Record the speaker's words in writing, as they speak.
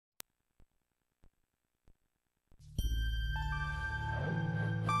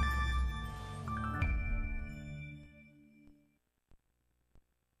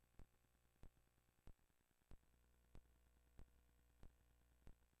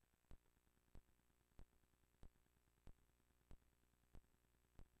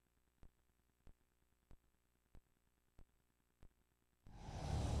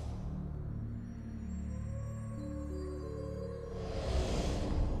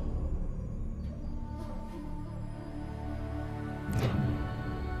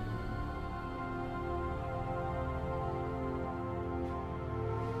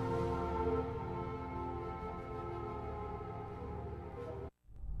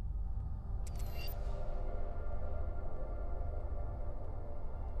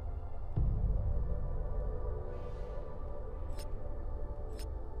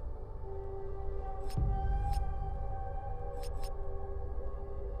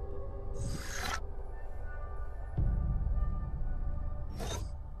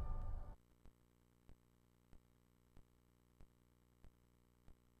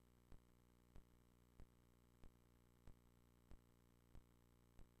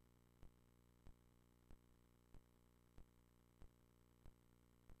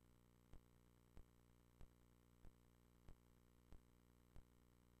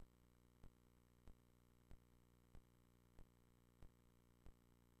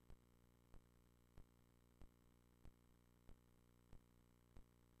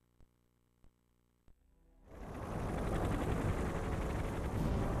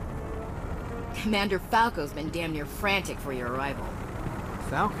Commander Falco's been damn near frantic for your arrival.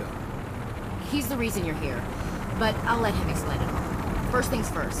 Falco? He's the reason you're here, but I'll let him explain it all. First things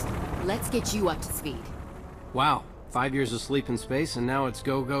first, let's get you up to speed. Wow, 5 years of sleep in space and now it's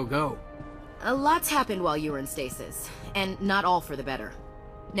go, go, go. A lot's happened while you were in stasis, and not all for the better.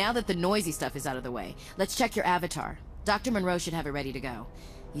 Now that the noisy stuff is out of the way, let's check your avatar. Dr. Monroe should have it ready to go.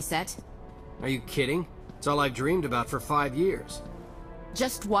 You set? Are you kidding? It's all I've dreamed about for 5 years.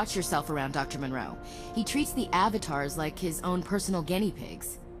 Just watch yourself around Dr. Monroe. He treats the avatars like his own personal guinea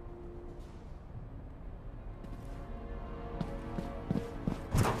pigs.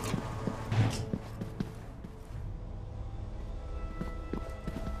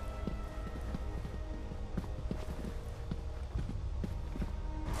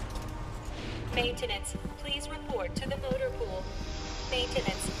 Maintenance, please report to the motor pool.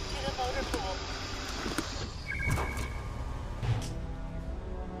 Maintenance to the motor pool.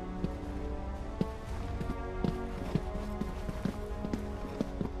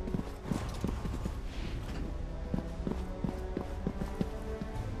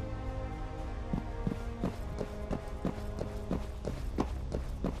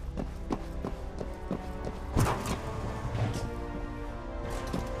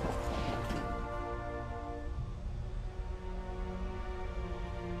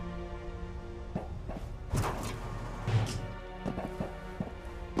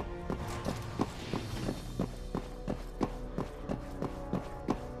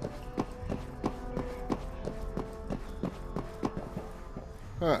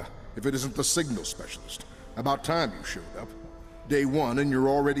 If it isn't the signal specialist. About time you showed up. Day one and you're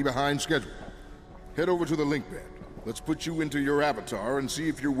already behind schedule. Head over to the link pad. Let's put you into your avatar and see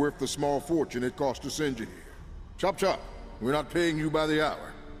if you're worth the small fortune it cost to send you here. Chop chop. We're not paying you by the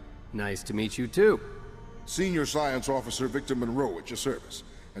hour. Nice to meet you too. Senior Science Officer Victor Monroe at your service.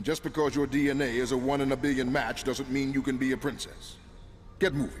 And just because your DNA is a 1 in a billion match doesn't mean you can be a princess.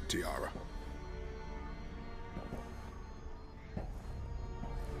 Get moving, Tiara.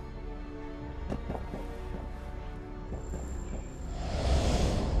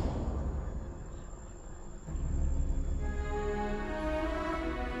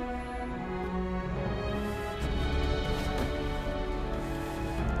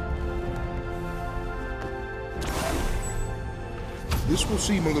 This will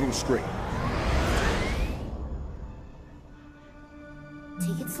seem a little strange.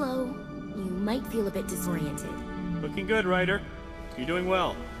 Take it slow. You might feel a bit disoriented. Looking good, Ryder. You're doing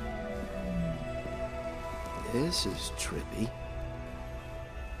well. This is trippy.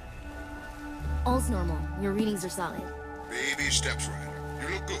 All's normal. Your readings are solid. Baby steps, Ryder.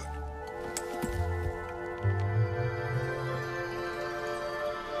 You look good.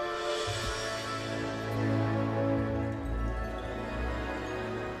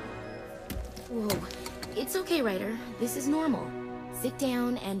 Whoa. It's okay, Ryder. This is normal. Sit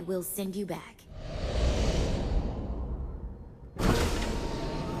down and we'll send you back.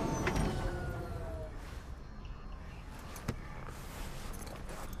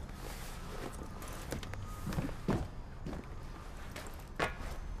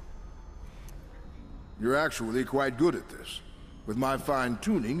 You're actually quite good at this. With my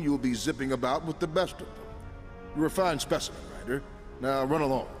fine-tuning, you'll be zipping about with the best of them. You're a fine specimen, Ryder. Now run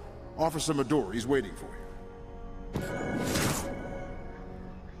along. Officer Midori's waiting for you.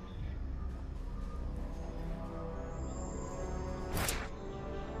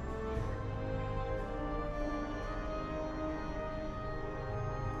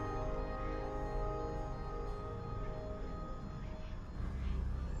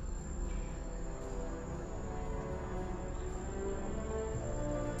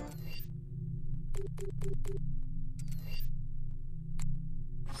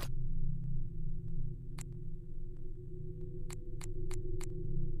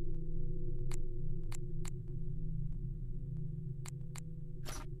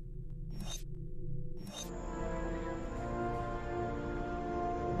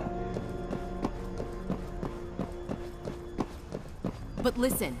 But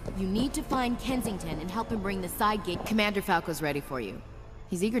listen, you need to find Kensington and help him bring the side gate. Commander Falco's ready for you.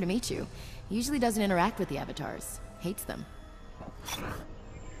 He's eager to meet you. He usually doesn't interact with the avatars. Hates them.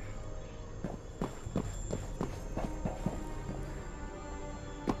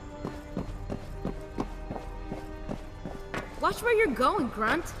 Watch where you're going,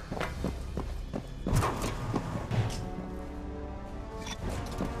 Grunt.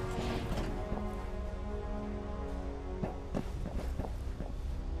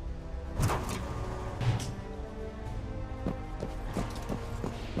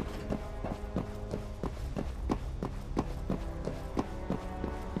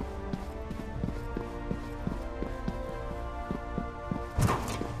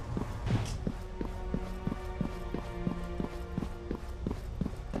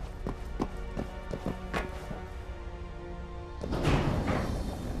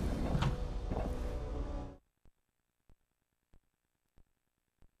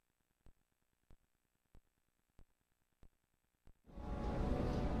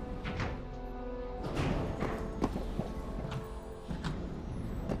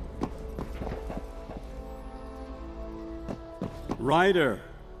 Ryder,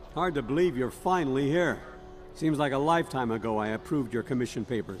 hard to believe you're finally here. Seems like a lifetime ago I approved your commission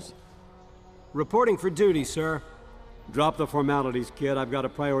papers. Reporting for duty, sir. Drop the formalities, kid. I've got a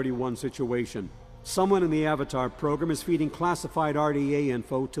priority 1 situation. Someone in the Avatar program is feeding classified RDA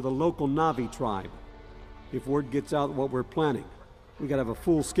info to the local Na'vi tribe. If word gets out what we're planning, we could have a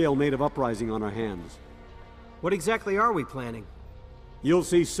full-scale native uprising on our hands. What exactly are we planning? You'll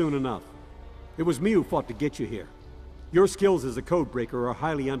see soon enough. It was me who fought to get you here. Your skills as a codebreaker are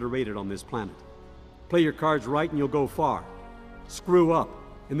highly underrated on this planet. Play your cards right and you'll go far. Screw up,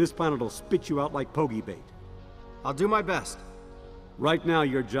 and this planet will spit you out like pogey bait. I'll do my best. Right now,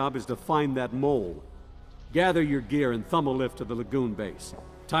 your job is to find that mole. Gather your gear and thumb a lift to the lagoon base.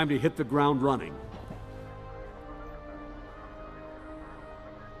 Time to hit the ground running.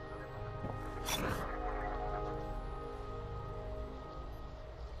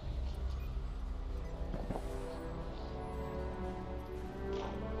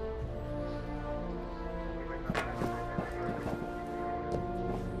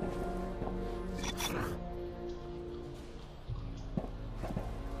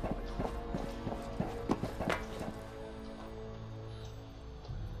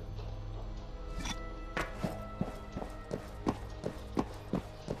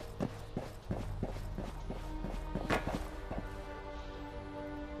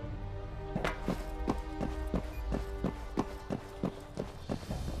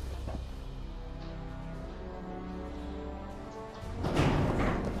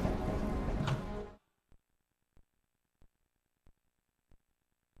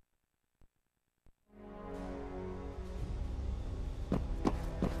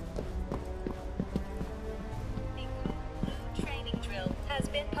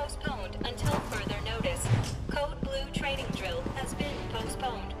 Postponed until further notice. Code Blue training drill has been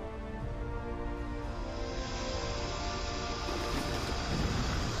postponed.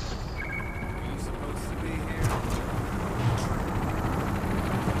 Are you supposed to be here?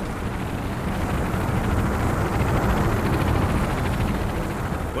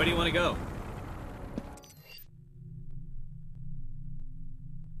 Where do you want to go?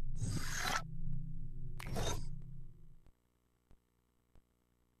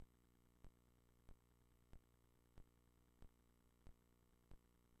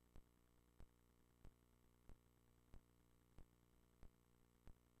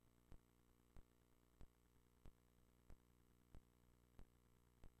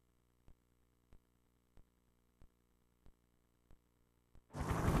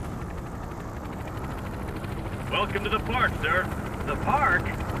 Welcome to the park, sir. The park?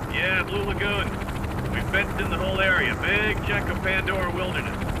 Yeah, Blue Lagoon. We've fenced in the whole area. Big check of Pandora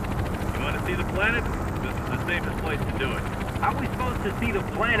Wilderness. You want to see the planet? This is the safest place to do it. How are we supposed to see the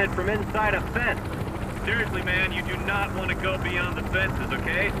planet from inside a fence? Seriously, man, you do not want to go beyond the fences,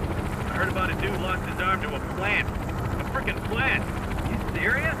 okay? I heard about a dude lost his arm to a plant. A frickin' plant. You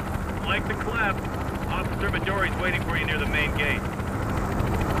serious? Like the clap. Officer Midori's waiting for you near the main gate.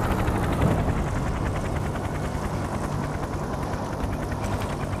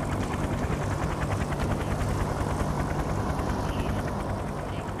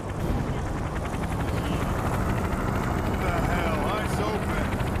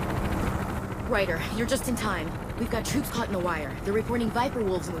 Ryder, you're just in time. We've got troops caught in the wire. They're reporting Viper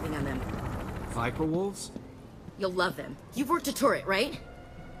Wolves moving on them. Viper Wolves? You'll love them. You've worked a turret, right?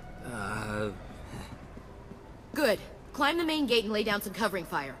 Good. Climb the main gate and lay down some covering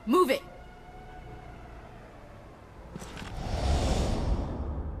fire. Move it!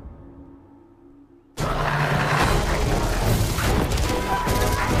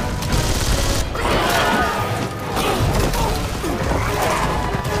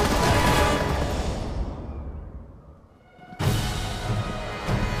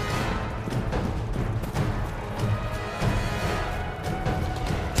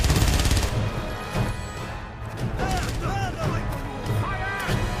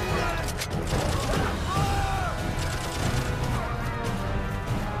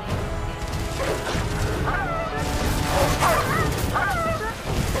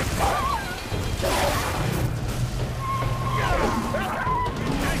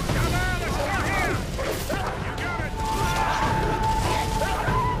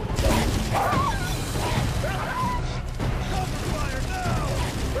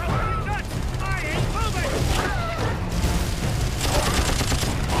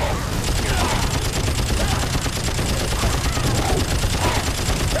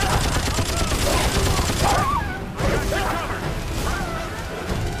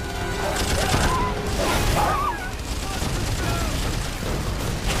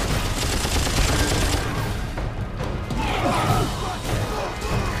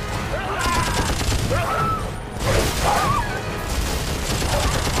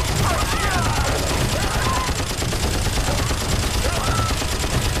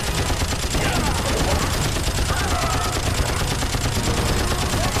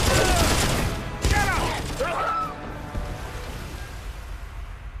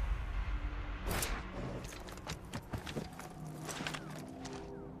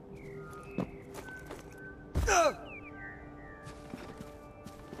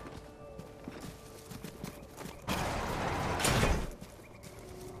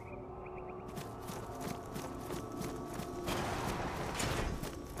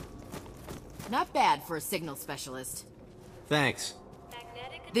 Not bad for a signal specialist. Thanks.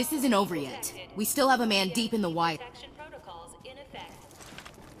 This isn't over yet. We still have a man deep in the wire.